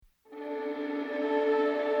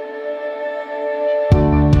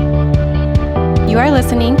You are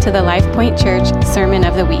listening to the Life Point Church Sermon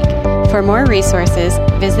of the Week. For more resources,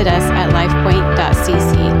 visit us at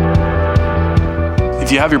lifepoint.cc.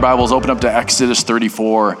 If you have your Bibles, open up to Exodus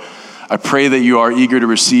 34. I pray that you are eager to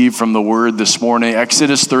receive from the word this morning.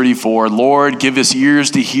 Exodus 34. Lord, give us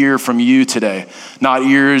ears to hear from you today. Not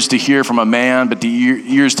ears to hear from a man, but the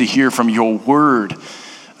ears to hear from your word.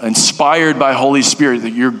 Inspired by Holy Spirit,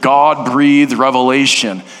 that your God-breathed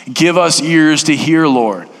revelation. Give us ears to hear,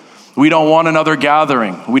 Lord. We don't want another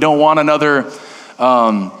gathering. We don't want another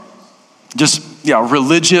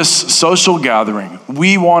religious, social gathering.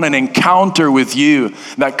 We want an encounter with you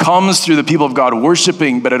that comes through the people of God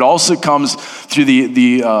worshiping, but it also comes through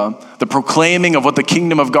the proclaiming of what the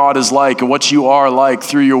kingdom of God is like and what you are like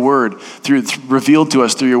through your word, revealed to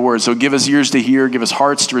us through your word. So give us ears to hear, give us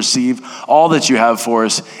hearts to receive all that you have for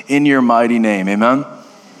us in your mighty name. Amen?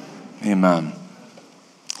 Amen.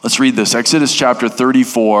 Let's read this. Exodus chapter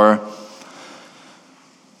 34,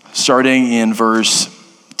 starting in verse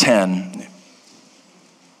 10.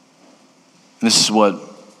 This is what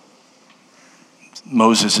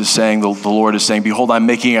Moses is saying, the Lord is saying, behold, I'm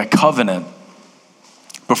making a covenant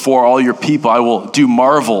before all your people. I will do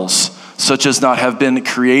marvels such as not have been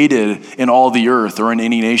created in all the earth or in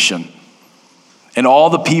any nation. And all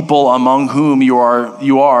the people among whom you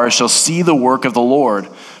are shall see the work of the Lord,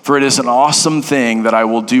 for it is an awesome thing that I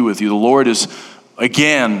will do with you. The Lord is,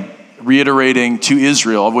 again, reiterating to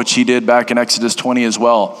Israel, of which he did back in Exodus 20 as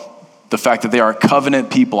well, the fact that they are a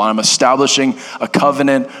covenant people. I'm establishing a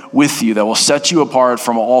covenant with you that will set you apart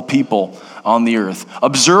from all people on the earth.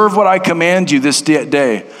 Observe what I command you this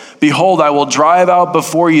day. Behold, I will drive out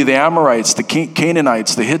before you the Amorites, the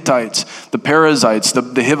Canaanites, the Hittites, the Perizzites,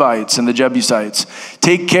 the Hivites, and the Jebusites.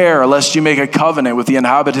 Take care lest you make a covenant with the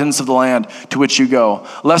inhabitants of the land to which you go,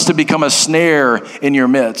 lest it become a snare in your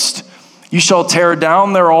midst. You shall tear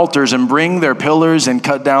down their altars and bring their pillars and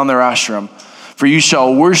cut down their Asherim. For you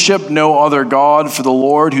shall worship no other God, for the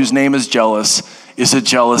Lord, whose name is jealous, is a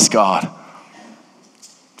jealous God.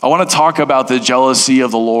 I want to talk about the jealousy of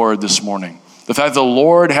the Lord this morning. The fact the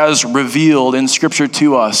Lord has revealed in Scripture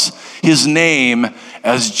to us his name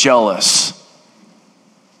as jealous.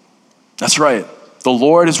 That's right. The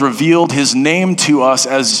Lord has revealed his name to us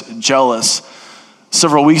as jealous.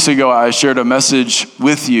 Several weeks ago, I shared a message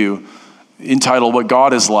with you entitled What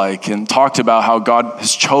God is Like, and talked about how God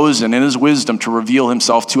has chosen in his wisdom to reveal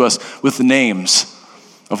himself to us with the names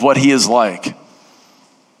of what he is like.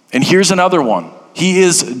 And here's another one. He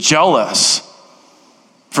is jealous.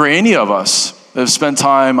 For any of us that have spent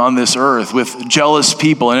time on this earth with jealous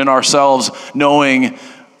people and in ourselves knowing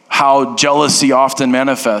how jealousy often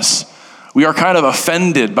manifests, we are kind of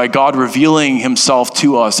offended by God revealing himself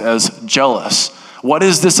to us as jealous. What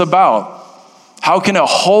is this about? How can a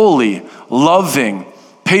holy, loving,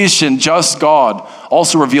 patient, just God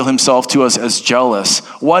also reveal himself to us as jealous?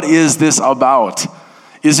 What is this about?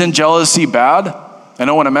 Isn't jealousy bad? I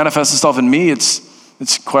know when it manifests itself in me,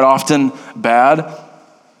 it's quite often bad.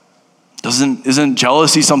 Isn't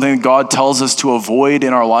jealousy something that God tells us to avoid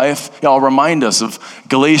in our life? Yeah, I'll remind us of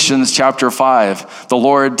Galatians chapter 5. The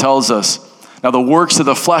Lord tells us, now the works of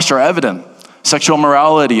the flesh are evident. Sexual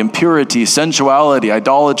immorality, impurity, sensuality,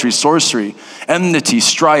 idolatry, sorcery, enmity,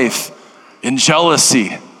 strife, and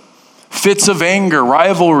jealousy, fits of anger,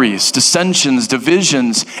 rivalries, dissensions,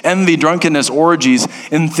 divisions, envy, drunkenness, orgies,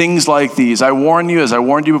 and things like these. I warn you, as I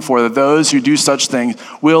warned you before, that those who do such things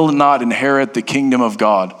will not inherit the kingdom of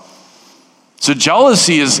God. So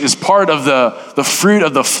jealousy is part of the fruit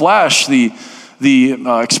of the flesh, the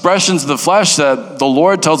expressions of the flesh that the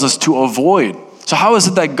Lord tells us to avoid. So how is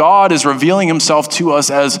it that God is revealing himself to us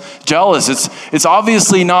as jealous? It's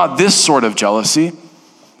obviously not this sort of jealousy.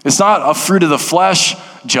 It's not a fruit of the flesh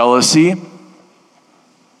jealousy.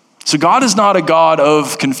 So God is not a God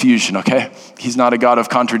of confusion, okay? He's not a God of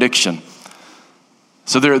contradiction.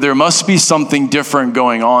 So there must be something different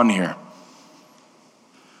going on here.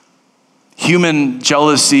 Human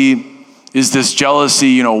jealousy is this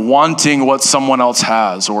jealousy, wanting what someone else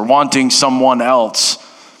has or wanting someone else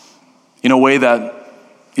in a way that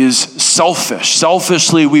is selfish.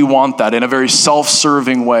 Selfishly, we want that in a very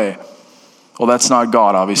self-serving way. Well, that's not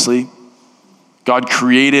God, obviously. God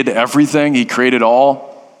created everything. He created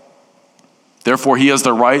all. Therefore, he has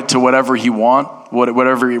the right to whatever he wants.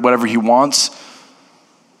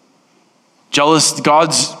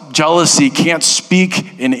 God's jealousy can't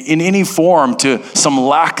speak in any form to some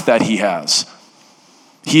lack that he has.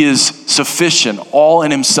 He is sufficient, all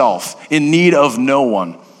in himself, in need of no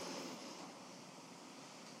one.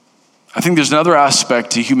 I think there's another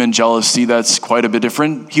aspect to human jealousy that's quite a bit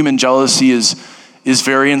different. Human jealousy is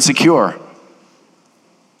very insecure.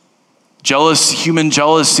 Human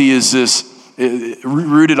jealousy is this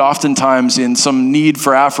rooted oftentimes in some need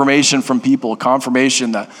for affirmation from people,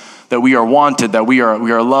 confirmation that we are wanted, that we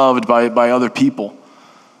are loved by other people.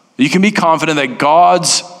 You can be confident that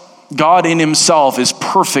God in himself is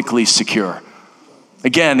perfectly secure.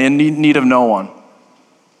 Again, in need of no one.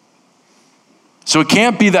 So it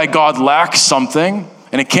can't be that God lacks something,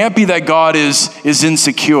 and it can't be that God is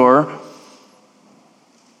insecure.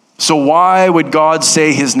 So why would God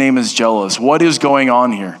say his name is jealous? What is going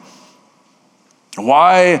on here?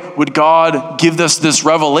 Why would God give us this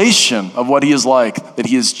revelation of what he is like, that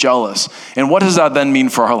he is jealous? And what does that then mean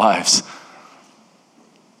for our lives?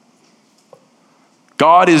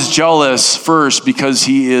 God is jealous first because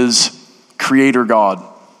he is creator God.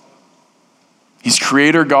 He's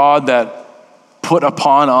creator God that put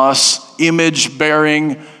upon us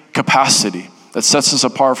image-bearing capacity that sets us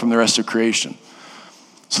apart from the rest of creation.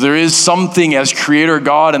 So there is something as creator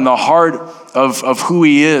God in the heart of who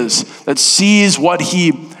he is that sees what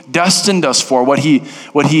he destined us for, what he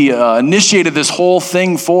initiated this whole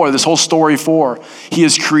thing for, this whole story for. He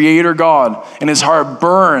is creator God, and his heart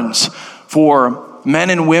burns for men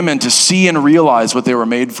and women to see and realize what they were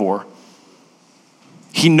made for.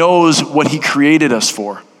 He knows what he created us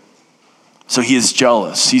for. So he is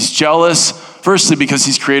jealous. He's jealous, firstly, because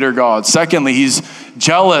he's creator God. Secondly, he's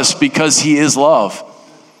jealous because he is love.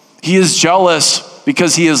 He is jealous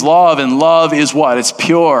because he is love, and love is what? It's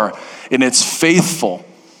pure and it's faithful.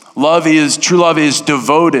 True love is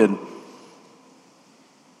devoted.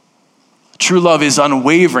 True love is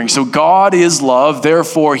unwavering. So God is love,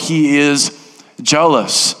 therefore he is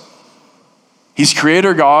jealous. He's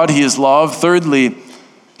creator God, he is love. Thirdly,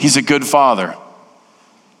 he's a good father.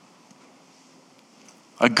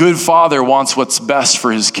 A good father wants what's best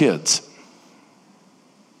for his kids.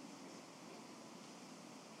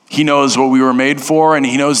 He knows what we were made for, and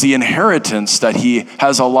he knows the inheritance that he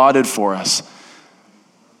has allotted for us.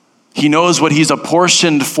 He knows what he's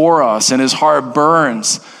apportioned for us, and his heart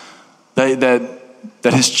burns that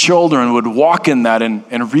his children would walk in that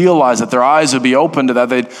and realize that their eyes would be open to that.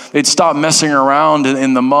 They'd stop messing around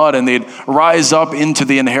in the mud, and they'd rise up into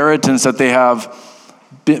the inheritance that they have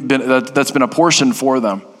that's been apportioned for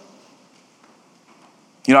them.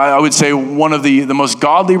 You know, I would say one of the most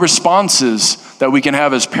godly responses that we can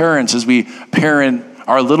have as parents as we parent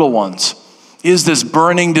our little ones is this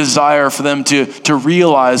burning desire for them to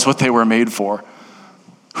realize what they were made for,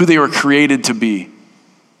 who they were created to be.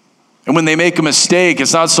 And when they make a mistake,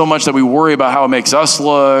 it's not so much that we worry about how it makes us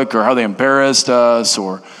look or how they embarrassed us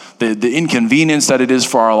or the inconvenience that it is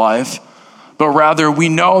for our life, but rather we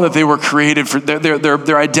know that they were created for,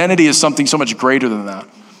 their identity is something so much greater than that.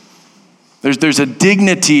 There's a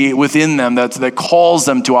dignity within them that calls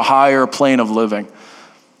them to a higher plane of living.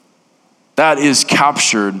 That is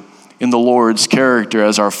captured in the Lord's character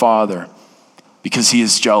as our Father because he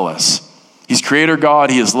is jealous. He's creator God,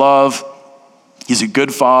 he is love, he's a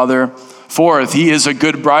good father. Fourth, he is a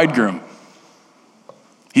good bridegroom.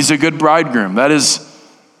 He's a good bridegroom. That is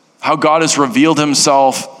how God has revealed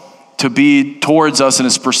himself to be towards us in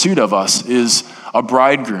his pursuit of us, is a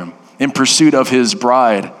bridegroom in pursuit of his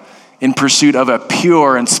bride, in pursuit of a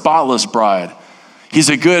pure and spotless bride. He's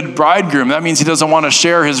a good bridegroom. That means he doesn't want to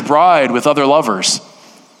share his bride with other lovers.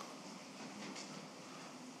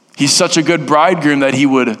 He's such a good bridegroom that he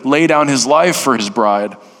would lay down his life for his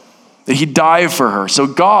bride, that he'd die for her. So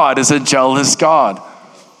God is a jealous God.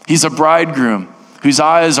 He's a bridegroom whose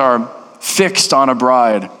eyes are fixed on a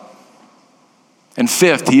bride. And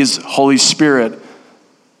fifth, he is Holy Spirit,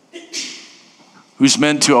 who's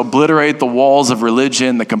meant to obliterate the walls of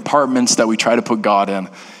religion, the compartments that we try to put God in.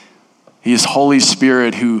 He is Holy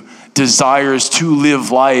Spirit who desires to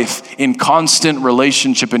live life in constant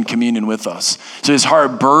relationship and communion with us. So his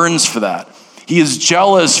heart burns for that. He is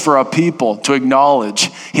jealous for a people to acknowledge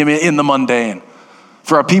him in the mundane,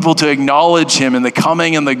 for a people to acknowledge him in the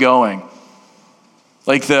coming and the going.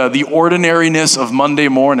 Like the ordinariness of Monday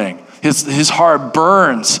morning. His heart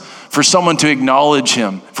burns for someone to acknowledge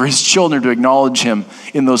him, for his children to acknowledge him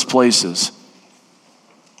in those places.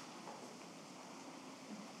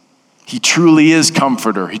 He truly is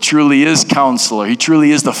comforter. He truly is counselor. He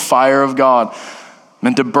truly is the fire of God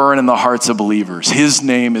meant to burn in the hearts of believers. His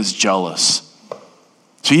name is jealous.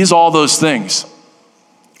 So he is all those things,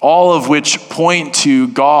 all of which point to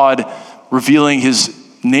God revealing his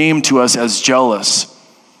name to us as jealous.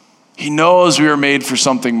 He knows we are made for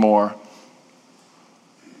something more.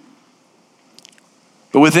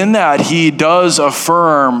 But within that, he does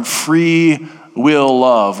affirm free will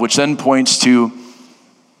love, which then points to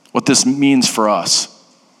what this means for us.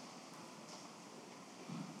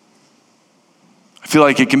 feel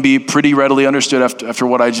like it can be pretty readily understood after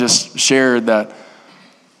what I just shared that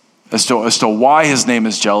as to why his name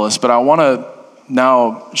is jealous, but I want to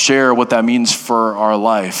now share what that means for our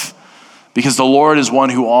life. Because the Lord is one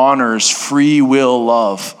who honors free will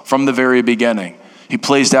love from the very beginning. He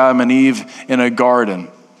placed Adam and Eve in a garden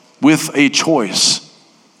with a choice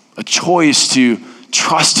to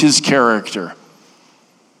trust his character.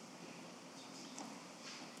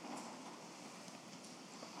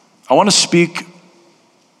 I want to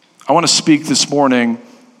speak this morning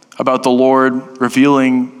about the Lord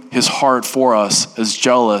revealing his heart for us as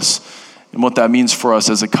jealous and what that means for us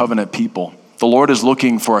as a covenant people. The Lord is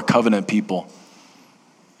looking for a covenant people.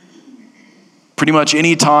 Pretty much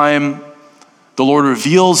any time the Lord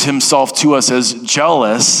reveals himself to us as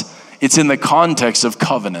jealous, it's in the context of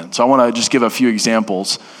covenant. So I want to just give a few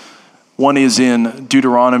examples. One is in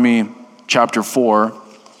Deuteronomy chapter 4,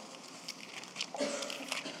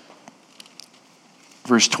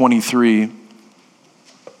 verse 23.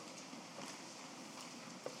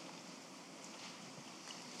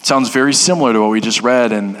 It sounds very similar to what we just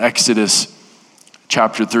read in Exodus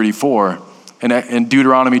chapter 34. In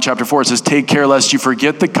Deuteronomy chapter 4, it says, "Take care lest you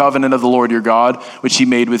forget the covenant of the Lord your God, which he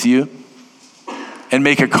made with you, and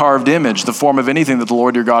make a carved image, the form of anything that the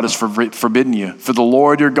Lord your God has forbidden you. For the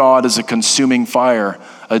Lord your God is a consuming fire,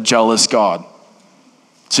 a jealous God."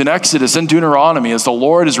 So in Exodus and Deuteronomy, as the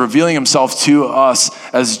Lord is revealing himself to us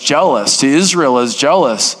as jealous, to Israel as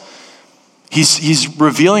jealous, he's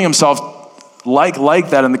revealing himself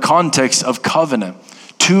like that in the context of covenant.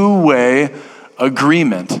 Two-way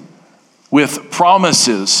agreement with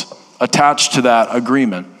promises attached to that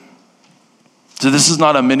agreement. So this is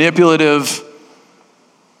not a manipulative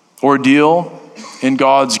ordeal in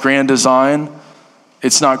God's grand design.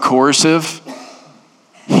 It's not coercive.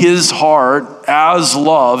 His heart as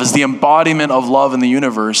love, as the embodiment of love in the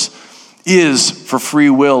universe, is for free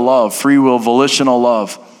will love, free will volitional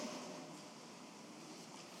love.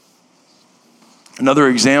 Another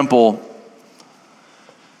example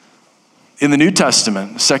in the New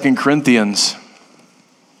Testament, 2 Corinthians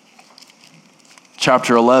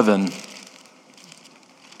chapter 11.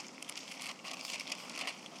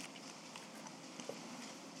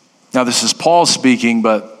 Now this is Paul speaking,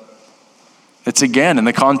 but it's again in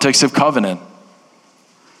the context of covenant.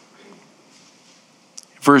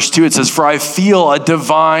 Verse 2, it says, "For I feel a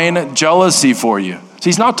divine jealousy for you." So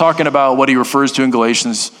he's not talking about what he refers to in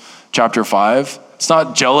Galatians chapter 5. It's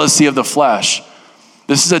not jealousy of the flesh.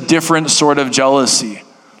 This is a different sort of jealousy.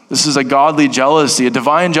 This is a godly jealousy, a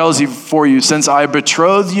divine jealousy for you, since I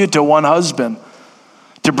betrothed you to one husband,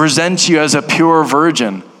 to present you as a pure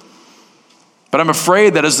virgin. But I'm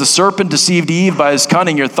afraid that as the serpent deceived Eve by his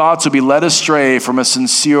cunning, your thoughts will be led astray from a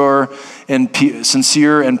sincere and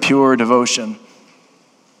pure devotion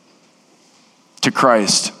to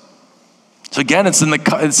Christ. So again, it's in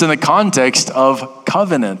the context of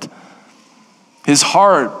covenant. His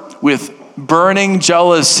heart with burning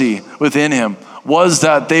jealousy within him was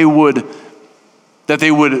that they would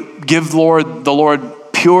give the Lord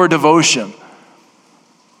pure devotion,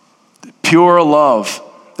 pure love.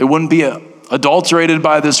 They wouldn't be adulterated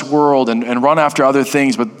by this world and run after other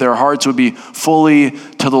things, but their hearts would be fully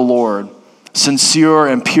to the Lord. Sincere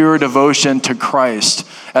and pure devotion to Christ.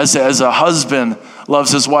 As a husband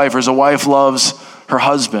loves his wife, or as a wife loves her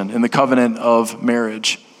husband in the covenant of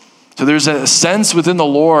marriage. So there's a sense within the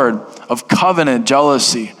Lord of covenant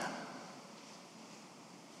jealousy.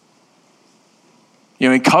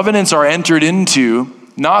 Covenants are entered into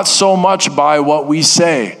not so much by what we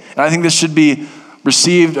say. And I think this should be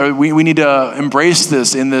received, or we need to embrace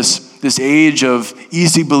this in this age of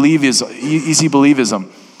easy believism.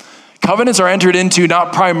 Covenants are entered into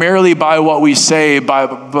not primarily by what we say, by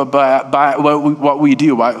what we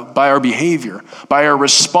do, by our behavior, by our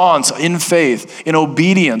response in faith, in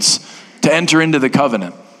obedience to enter into the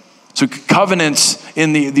covenant. So covenants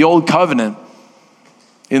in the Old Covenant,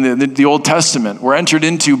 in the Old Testament, were entered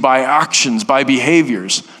into by actions, by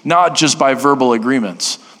behaviors, not just by verbal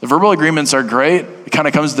agreements. The verbal agreements are great. It kind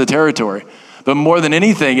of comes to the territory. But more than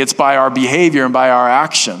anything, it's by our behavior and by our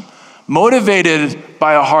action. Motivated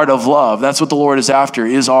by a heart of love. That's what the Lord is after,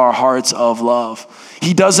 is our hearts of love.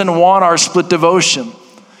 He doesn't want our split devotion.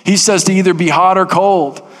 He says to either be hot or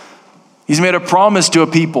cold. He's made a promise to a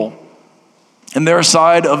people. And their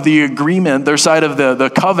side of the agreement, their side of the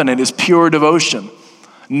covenant is pure devotion.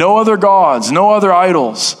 No other gods, no other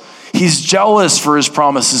idols. He's jealous for his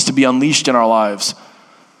promises to be unleashed in our lives.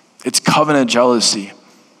 It's covenant jealousy.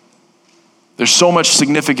 There's so much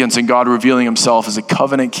significance in God revealing himself as a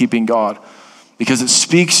covenant-keeping God because it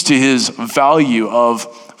speaks to his value of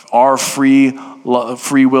our free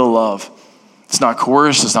will love. It's not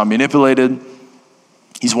coerced, it's not manipulated.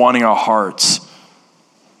 He's wanting our hearts.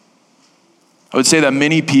 I would say that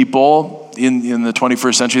many people in the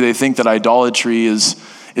 21st century, they think that idolatry is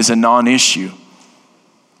a non-issue.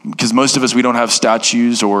 Because most of us, we don't have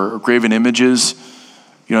statues or graven images.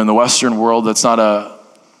 In the Western world, that's not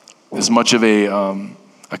as much of a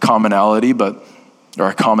commonality, or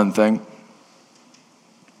a common thing.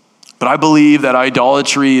 But I believe that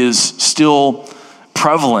idolatry is still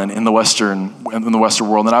prevalent in the Western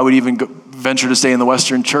world, and I would even venture to say in the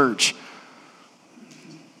Western church.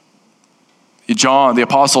 John, the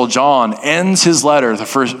Apostle John, ends his letter,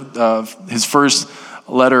 his first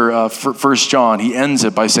letter, 1 John. He ends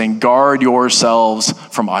it by saying, "Guard yourselves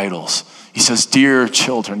from idols." He says, "Dear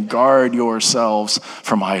children, guard yourselves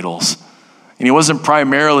from idols." And he wasn't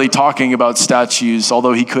primarily talking about statues,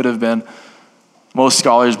 although he could have been. Most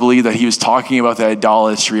scholars believe that he was talking about the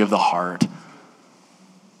idolatry of the heart.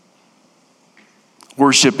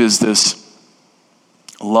 Worship is this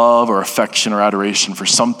love or affection or adoration for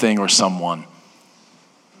something or someone.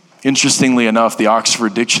 Interestingly enough, the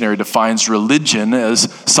Oxford Dictionary defines religion as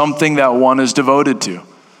something that one is devoted to.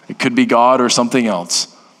 It could be God or something else.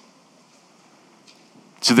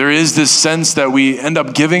 So there is this sense that we end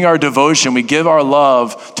up giving our devotion, we give our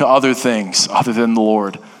love to other things other than the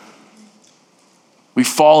Lord. We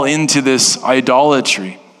fall into this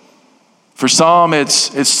idolatry. For some,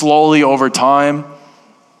 it's slowly over time.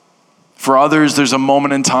 For others, there's a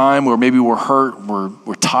moment in time where maybe we're hurt,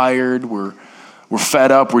 we're tired, we're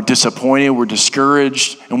fed up, we're disappointed, we're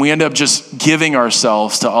discouraged, and we end up just giving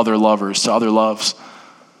ourselves to other lovers, to other loves.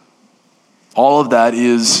 All of that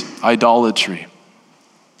is idolatry.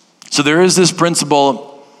 So there is this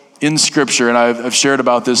principle in Scripture, and I've shared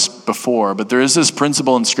about this before, but there is this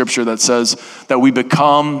principle in Scripture that says that we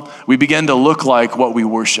begin to look like what we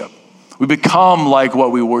worship. We become like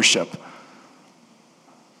what we worship.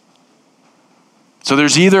 So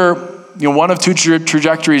there's either one of two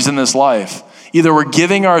trajectories in this life. Either we're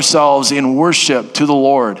giving ourselves in worship to the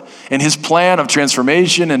Lord and his plan of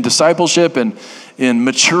transformation and discipleship and in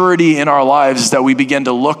maturity in our lives is that we begin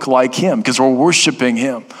to look like him because we're worshiping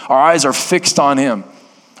him. Our eyes are fixed on him.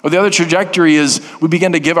 Or the other trajectory is we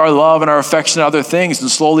begin to give our love and our affection to other things, and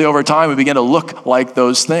slowly over time we begin to look like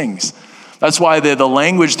those things. That's why the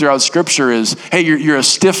language throughout Scripture is, hey, you're a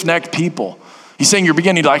stiff-necked people. He's saying you're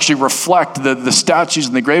beginning to actually reflect the statues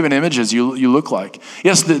and the graven images you look like.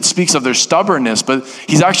 Yes, it speaks of their stubbornness, but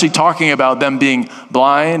he's actually talking about them being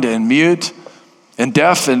blind and mute and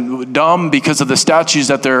deaf and dumb because of the statues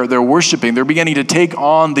that they're worshiping. They're beginning to take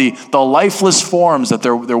on the lifeless forms that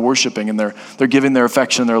they're worshiping and they're giving their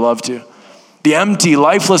affection and their love to. The empty,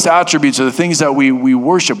 lifeless attributes are the things that we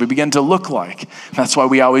worship, we begin to look like. That's why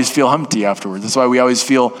we always feel empty afterwards. That's why we always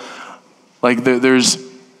feel like there's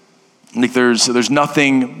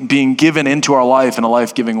nothing being given into our life in a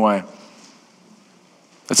life-giving way.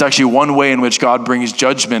 That's actually one way in which God brings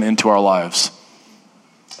judgment into our lives.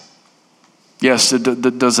 Yes, it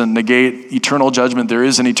doesn't negate eternal judgment. There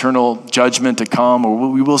is an eternal judgment to come,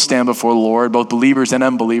 or we will stand before the Lord. Both believers and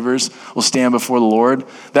unbelievers will stand before the Lord.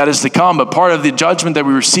 That is to come. But part of the judgment that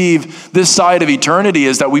we receive this side of eternity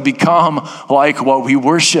is that we become like what we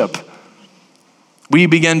worship. We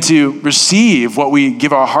begin to receive what we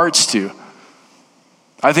give our hearts to.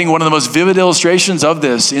 I think one of the most vivid illustrations of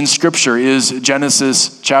this in Scripture is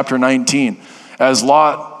Genesis chapter 19. As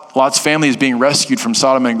Lot's family is being rescued from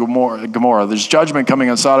Sodom and Gomorrah. There's judgment coming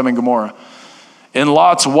on Sodom and Gomorrah. And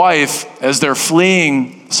Lot's wife, as they're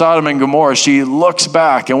fleeing Sodom and Gomorrah, she looks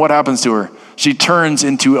back, and what happens to her? She turns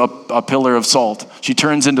into a pillar of salt. She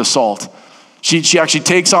turns into salt. She actually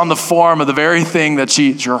takes on the form of the very thing that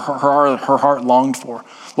her heart longed for.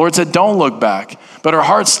 Lord said, don't look back. But her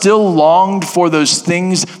heart still longed for those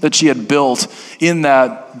things that she had built in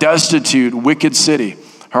that destitute, wicked city.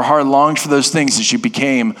 Her heart longed for those things, and she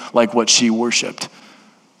became like what she worshiped.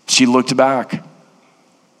 She looked back.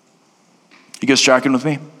 You guys tracking with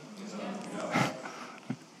me?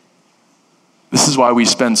 This is why we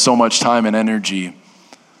spend so much time and energy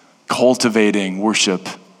cultivating worship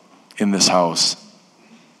in this house.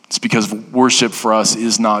 It's because worship for us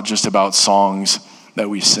is not just about songs that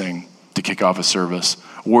we sing to kick off a service.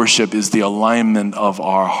 Worship is the alignment of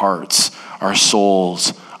our hearts, our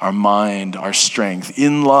souls, our mind, our strength,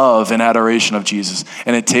 in love and adoration of Jesus.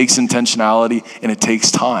 And it takes intentionality and it takes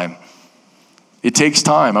time. It takes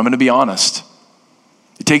time, I'm going to be honest.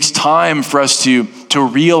 It takes time for us to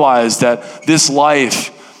realize that this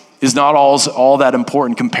life is not all that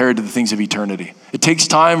important compared to the things of eternity. It takes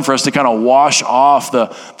time for us to kind of wash off the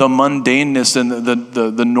mundaneness and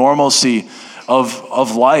the normalcy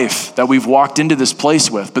of life that we've walked into this place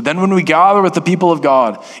with. But then when we gather with the people of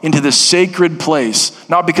God into this sacred place,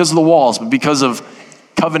 not because of the walls, but because of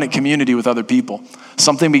covenant community with other people,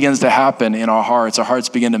 something begins to happen in our hearts. Our hearts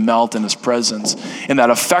begin to melt in his presence. And that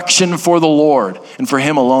affection for the Lord and for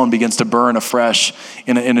him alone begins to burn afresh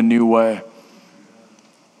in a new way.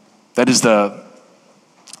 That is the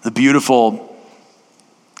beautiful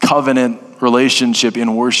covenant relationship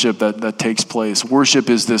in worship that takes place. Worship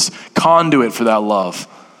is this conduit for that love.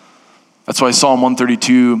 That's why Psalm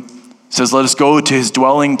 132 says, let us go to his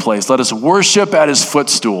dwelling place. Let us worship at his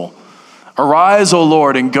footstool. Arise, O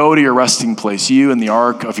Lord, and go to your resting place, you and the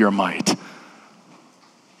ark of your might.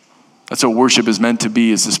 That's what worship is meant to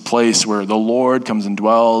be, is this place where the Lord comes and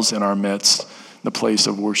dwells in our midst, the place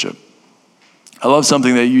of worship. I love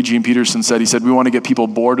something that Eugene Peterson said. He said, we want to get people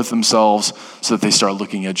bored with themselves so that they start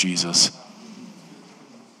looking at Jesus.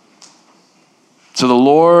 So the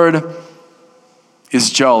Lord is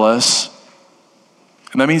jealous,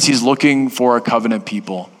 and that means he's looking for a covenant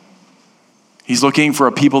people. He's looking for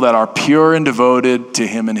a people that are pure and devoted to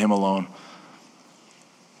him and him alone.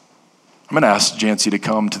 I'm going to ask Jancy to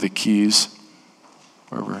come to the keys.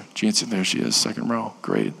 Wherever Jancy, there she is, second row.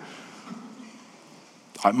 Great.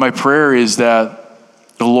 My prayer is that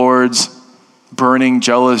the Lord's burning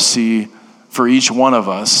jealousy for each one of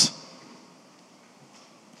us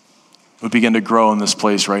would begin to grow in this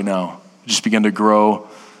place right now. Just begin to grow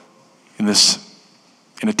in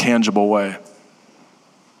a tangible way.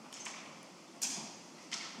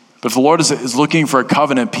 But if the Lord is looking for a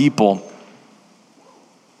covenant people,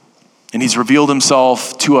 and he's revealed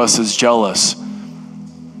himself to us as jealous,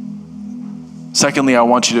 secondly, I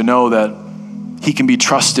want you to know that he can be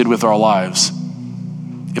trusted with our lives.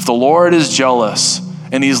 If the Lord is jealous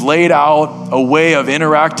and he's laid out a way of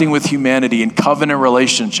interacting with humanity in covenant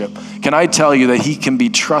relationship, can I tell you that he can be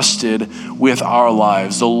trusted with our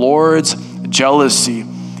lives? The Lord's jealousy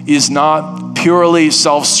is not purely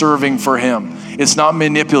self-serving for him. It's not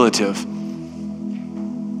manipulative.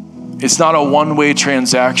 It's not a one-way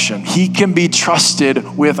transaction. He can be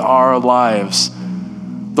trusted with our lives.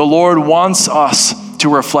 The Lord wants us to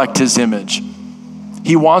reflect his image.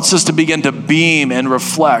 He wants us to begin to beam and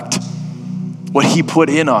reflect what he put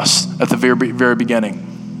in us at the very, very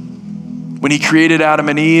beginning. When he created Adam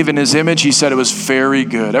and Eve in his image, he said it was very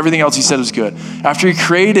good. Everything else he said was good. After he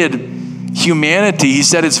created humanity, he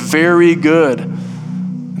said it's very good.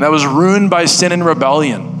 And that was ruined by sin and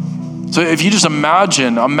rebellion. So if you just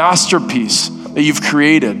imagine a masterpiece that you've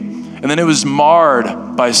created, and then it was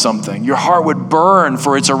marred by something, your heart would burn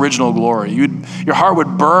for its original glory. Your heart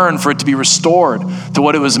would burn for it to be restored to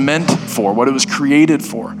what it was meant for, what it was created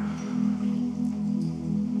for.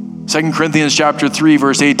 2 Corinthians chapter 3,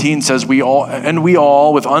 verse 18 says, we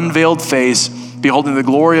all with unveiled face, beholding the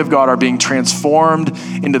glory of God, are being transformed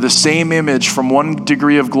into the same image from one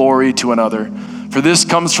degree of glory to another. For this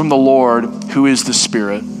comes from the Lord, who is the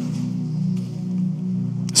Spirit.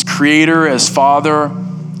 As creator, as father,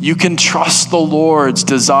 you can trust the Lord's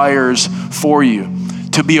desires for you,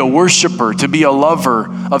 to be a worshiper, to be a lover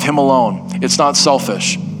of him alone. It's not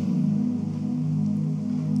selfish.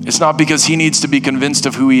 It's not because he needs to be convinced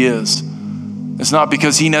of who he is. It's not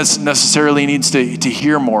because he necessarily needs to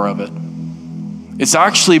hear more of it. It's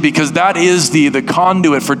actually because that is the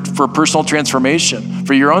conduit for personal transformation,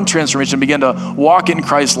 for your own transformation, to begin to walk in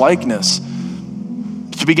Christ's likeness,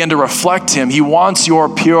 to begin to reflect him. He wants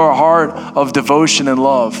your pure heart of devotion and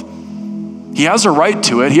love. He has a right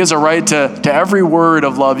to it. He has a right to every word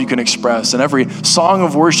of love you can express and every song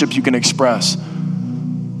of worship you can express.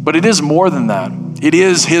 But it is more than that. It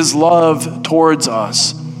is his love towards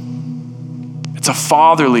us. It's a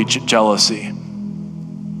fatherly jealousy.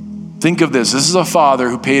 Think of this. This is a father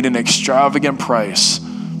who paid an extravagant price,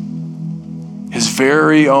 his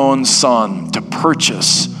very own son, to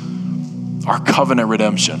purchase our covenant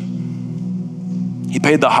redemption. He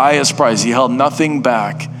paid the highest price. He held nothing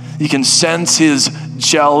back. You can sense his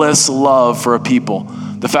jealous love for a people.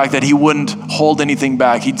 The fact that he wouldn't hold anything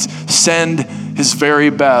back. He'd send his very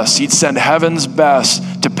best. He'd send heaven's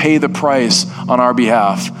best to pay the price on our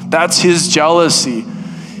behalf. That's his jealousy.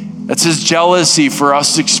 That's his jealousy for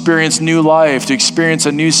us to experience new life, to experience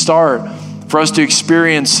a new start, for us to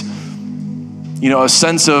experience, a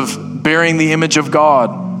sense of bearing the image of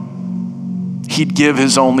God. He'd give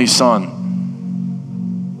his only son.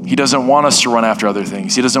 He doesn't want us to run after other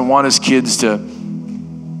things. He doesn't want his kids to,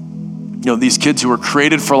 these kids who were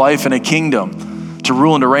created for life in a kingdom, to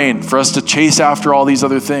rule and to reign, for us to chase after all these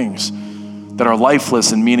other things that are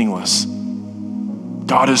lifeless and meaningless.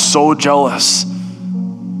 God is so jealous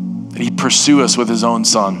that he'd pursue us with his own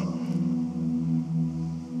son.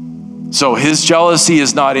 So his jealousy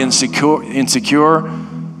is not insecure.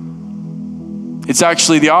 It's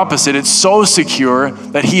actually the opposite. It's so secure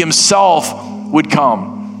that he himself would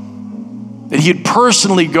come, that he'd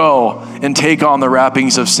personally go and take on the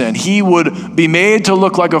wrappings of sin. He would be made to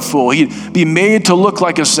look like a fool. He'd be made to look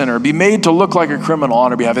like a sinner, be made to look like a criminal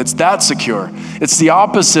on our behalf. It's that secure. It's the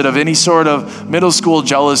opposite of any sort of middle school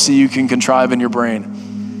jealousy you can contrive in your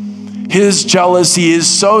brain. His jealousy is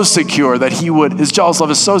so secure that his jealous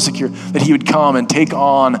love is so secure that he would come and take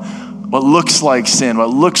on what looks like sin, what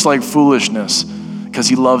looks like foolishness, because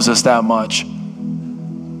he loves us that much.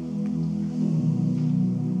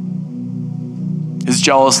 His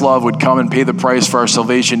jealous love would come and pay the price for our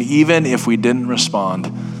salvation, even if we didn't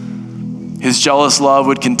respond. His jealous love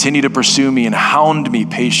would continue to pursue me and hound me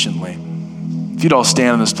patiently. If you'd all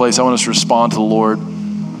stand in this place, I want us to respond to the Lord.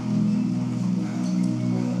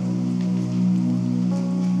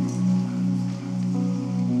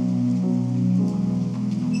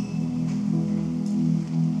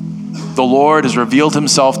 The Lord has revealed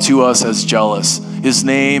himself to us as jealous. His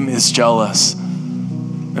name is jealous.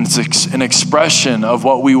 And it's an expression of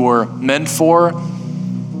what we were meant for,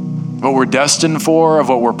 what we're destined for, of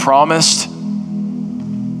what we're promised.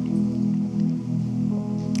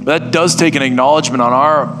 That does take an acknowledgement on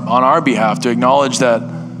our behalf, to acknowledge that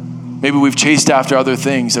maybe we've chased after other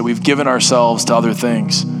things, that we've given ourselves to other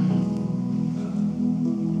things.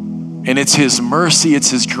 And it's his mercy, it's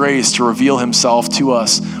his grace to reveal himself to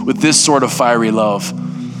us with this sort of fiery love.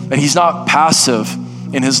 That he's not passive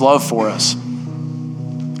in his love for us.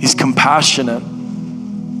 He's compassionate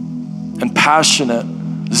and passionate,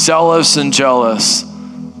 zealous and jealous.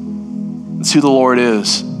 That's who the Lord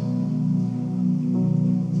is.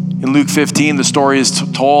 In Luke 15, the story is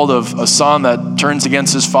told of a son that turns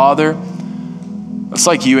against his father. That's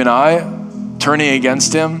like you and I, turning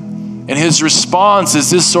against him. And his response is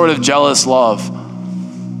this sort of jealous love.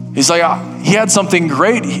 He's like, he had something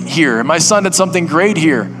great here. And my son had something great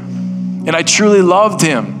here. And I truly loved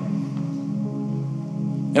him.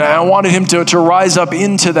 And I wanted him to rise up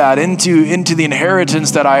into that, into the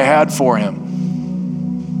inheritance that I had for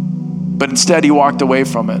him. But instead, he walked away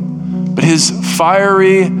from it. But his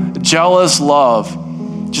fiery, jealous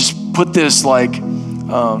love just put this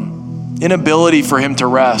inability for him to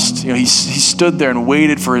rest. He stood there and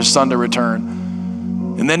waited for his son to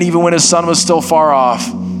return. And then even when his son was still far off,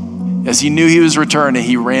 as he knew he was returning,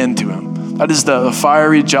 he ran to him. That is the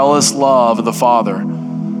fiery, jealous love of the Father.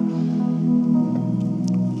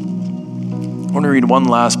 I want to read one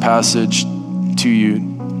last passage to you,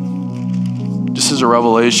 just as a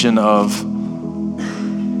revelation of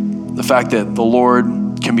the fact that the Lord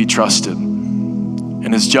can be trusted.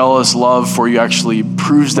 And his jealous love for you actually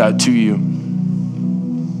proves that to you.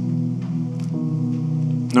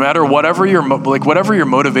 No matter whatever your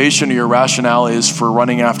motivation or your rationale is for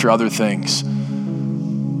running after other things,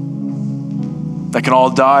 that can all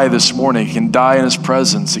die this morning. It can die in his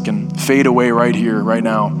presence. It can fade away right here, right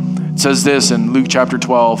now. It says this in Luke chapter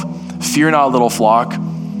 12, "Fear not, little flock,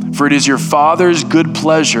 for it is your Father's good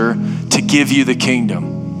pleasure to give you the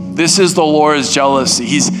kingdom." This is the Lord's jealousy.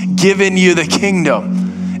 He's given you the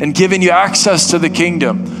kingdom and given you access to the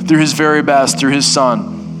kingdom through his very best, through his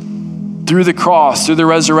Son. Through the cross, through the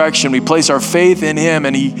resurrection, we place our faith in him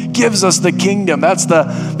and he gives us the kingdom. That's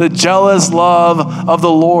the jealous love of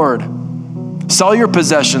the Lord. Sell your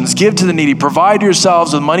possessions, give to the needy, provide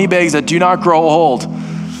yourselves with money bags that do not grow old,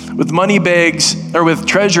 with money bags or with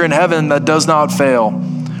treasure in heaven that does not fail,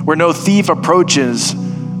 where no thief approaches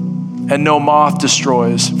and no moth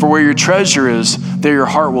destroys. For where your treasure is, there your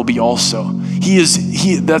heart will be also.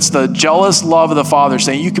 That's the jealous love of the Father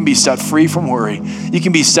saying you can be set free from worry. You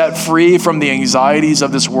can be set free from the anxieties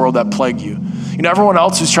of this world that plague you. You know, everyone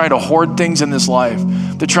else who's trying to hoard things in this life,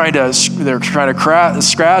 they're trying to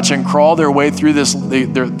scratch and crawl their way through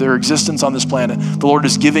their existence on this planet. The Lord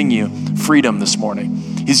is giving you freedom this morning.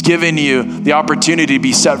 He's given you the opportunity to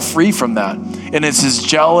be set free from that. And it's his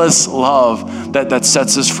jealous love that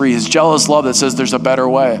sets us free. His jealous love that says there's a better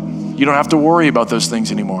way. You don't have to worry about those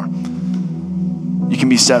things anymore. You can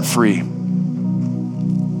be set free.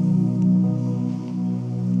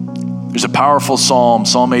 There's a powerful psalm,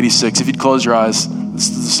 Psalm 86. If you'd close your eyes, this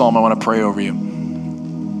is the psalm I want to pray over you.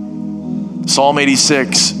 Psalm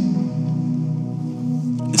 86.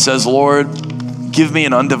 It says, "Lord, give me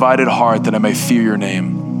an undivided heart that I may fear your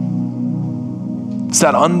name." It's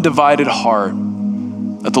that undivided heart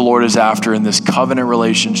that the Lord is after in this covenant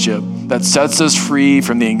relationship that sets us free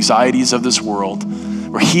from the anxieties of this world,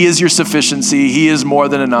 where he is your sufficiency. He is more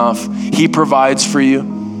than enough. He provides for you.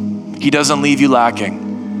 He doesn't leave you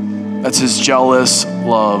lacking. That's his jealous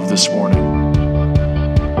love this morning.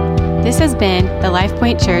 This has been the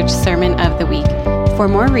LifePoint Church Sermon of the Week. For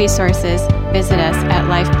more resources, visit us at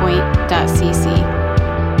lifepoint.cc.